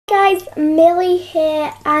guys, Millie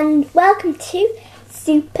here and welcome to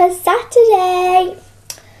Super Saturday.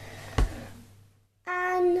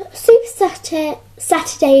 And Super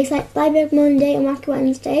Saturday is like Bye Big Monday and Wacky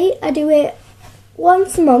Wednesday. I do it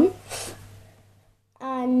once a month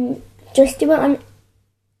and just do it on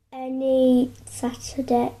any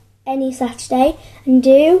Saturday and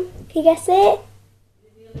do, can you guess it?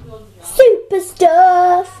 Super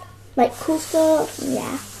stuff, like cool stuff,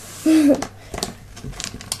 yeah.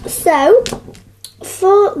 So,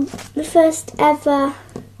 for the first ever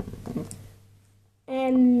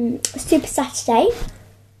Super Saturday,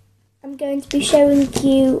 I'm going to be showing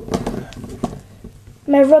you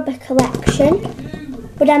my rubber collection,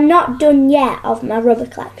 but I'm not done yet of my rubber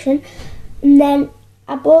collection. And then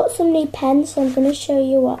I bought some new pens, so I'm going to show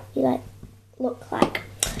you what you look like.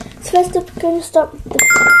 So first up, I'm going to start with the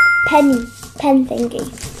pen thingy.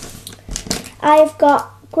 I've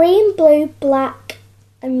got green, blue, black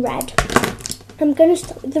and red. I'm going to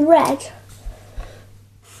start with the red.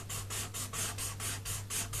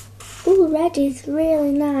 Ooh, red is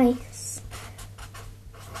really nice.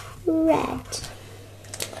 Red.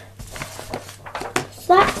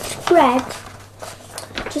 So that's red.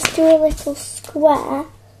 Just do a little square.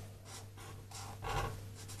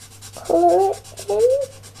 Colour it in.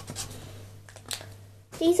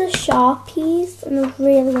 These are Sharpies, and I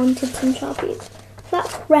really wanted some Sharpies.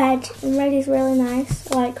 That's red, and red is really nice.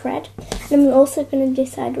 I like red. And I'm also going to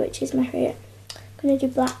decide which is my favourite. I'm going to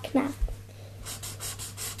do black now.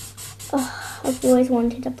 Oh, I've always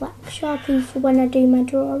wanted a black Sharpie for when I do my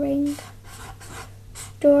drawing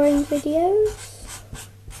videos.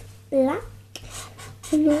 Black,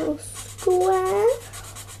 a little square.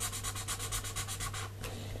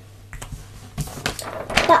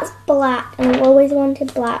 That's black, and I've always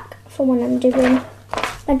wanted black for when I'm doing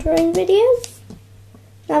my drawing videos.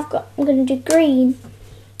 Now I'm going to do green.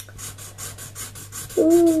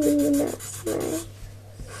 Ooh, that's nice.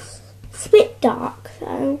 It's a bit dark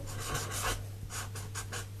though.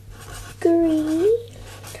 Green.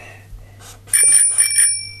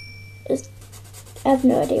 I have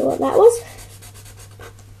no idea what that was.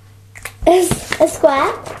 It's a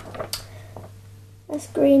square. That's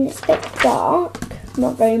green, it's a bit dark. I'm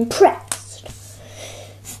not very impressed.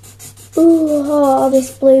 Ooh, oh,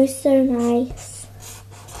 this blue is so nice.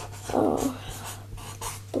 Oh,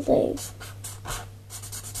 blue.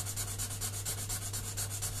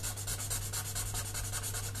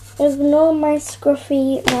 Ignore my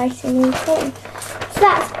scruffy writing and colour. So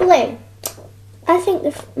that's blue. I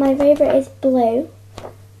think my favourite is blue,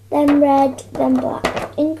 then red, then black,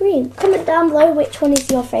 and green. Comment down below which one is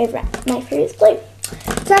your favourite. My favourite is blue.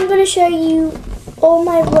 So I'm going to show you all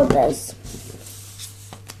my rubbers.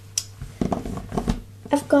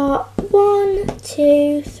 I've got 1,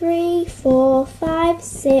 2, 3, 4, 5,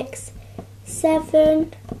 6,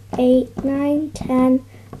 7, 8, 9, 10,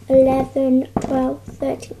 11, 12,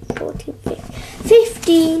 13, 14,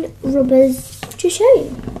 15 rubbers to show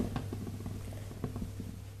you.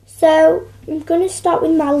 So I'm going to start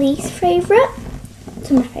with my least favourite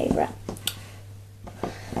to my favourite.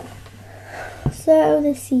 So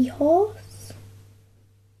the seahorse,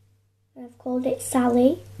 I've called it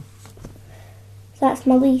Sally. So that's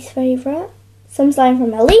my least favourite. So I'm starting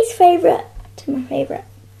from my least favourite to my favourite.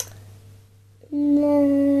 And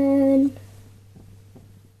then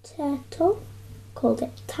turtle, called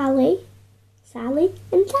it Tally, Sally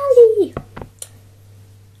and Tally.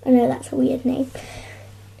 I know that's a weird name.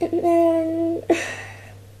 And then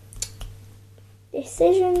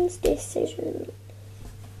decisions. It's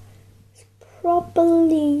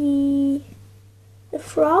probably the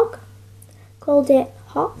frog. Called it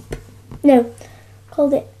Hop. No,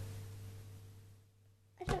 called it,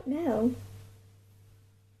 I don't know.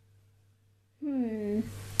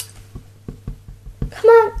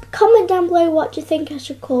 Comment down below what do you think I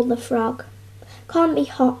should call the frog. Can't be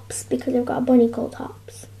Hops because I've got a bunny called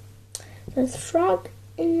Hops. So there's frog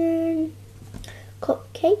and then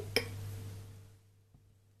cupcake.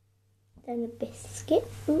 Then a biscuit.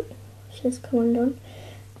 Ooh, she's come undone.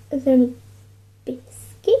 And then a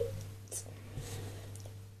biscuit. It's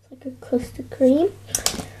like a custard cream.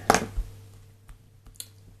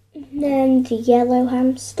 And then the yellow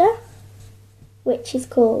hamster, which is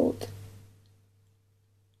called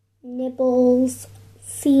Nibbles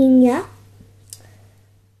Senior.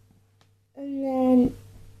 And then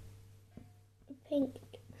a pink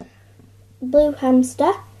blue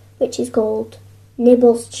hamster, which is called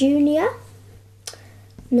Nibbles Junior.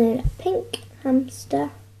 And then a pink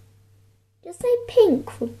hamster. Just say pink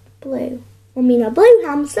for blue. I mean a blue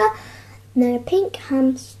hamster. And then a pink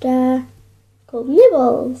hamster called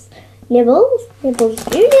Nibbles. Nibbles, Nibbles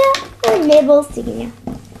Junior, or Nibbles Senior.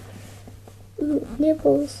 Ooh,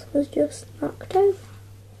 Nibbles was just knocked over.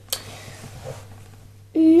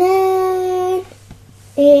 And then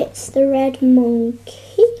it's the red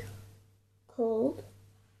monkey called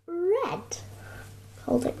Red.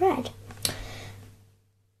 Called it Red.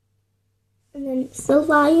 And then it's the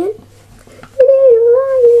lion. Little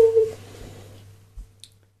lion.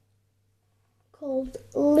 Called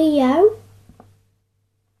Leo.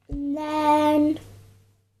 And then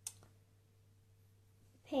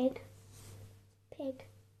pig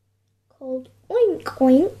called Oink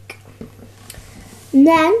Oink. And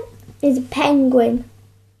then is a penguin,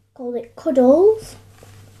 called it Cuddles.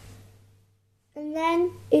 And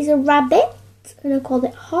then is a rabbit, and I called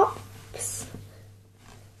it Hops.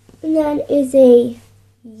 And then is a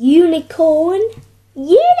unicorn, and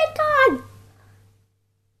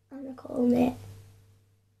I called it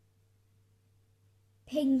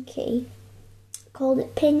Pinky. I called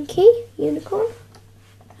it Pinky, unicorn.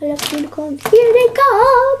 I love unicorns. Here they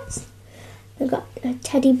comes. I got a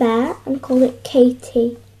teddy bear and I called it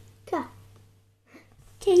Katie.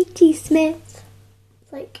 Katie Smith.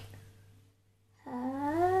 It's like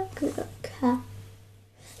because I got K.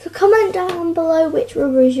 So comment down below which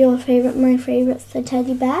rubber is your favourite. My favourite's the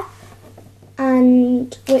teddy bear.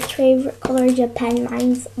 And which favourite colour is your pen?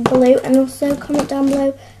 Mine's blue. And also comment down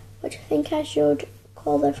below which I think I should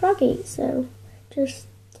call the froggy. So just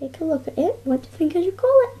take a look at it. What do you think I should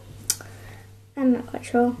call it? I'm not quite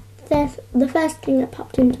sure. The first thing that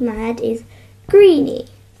popped into my head is Greenie.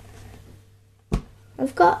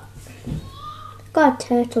 I've got a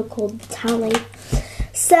turtle called Tally.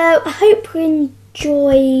 So I hope you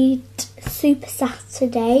enjoyed Super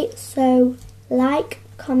Saturday. So like,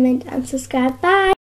 comment and subscribe. Bye.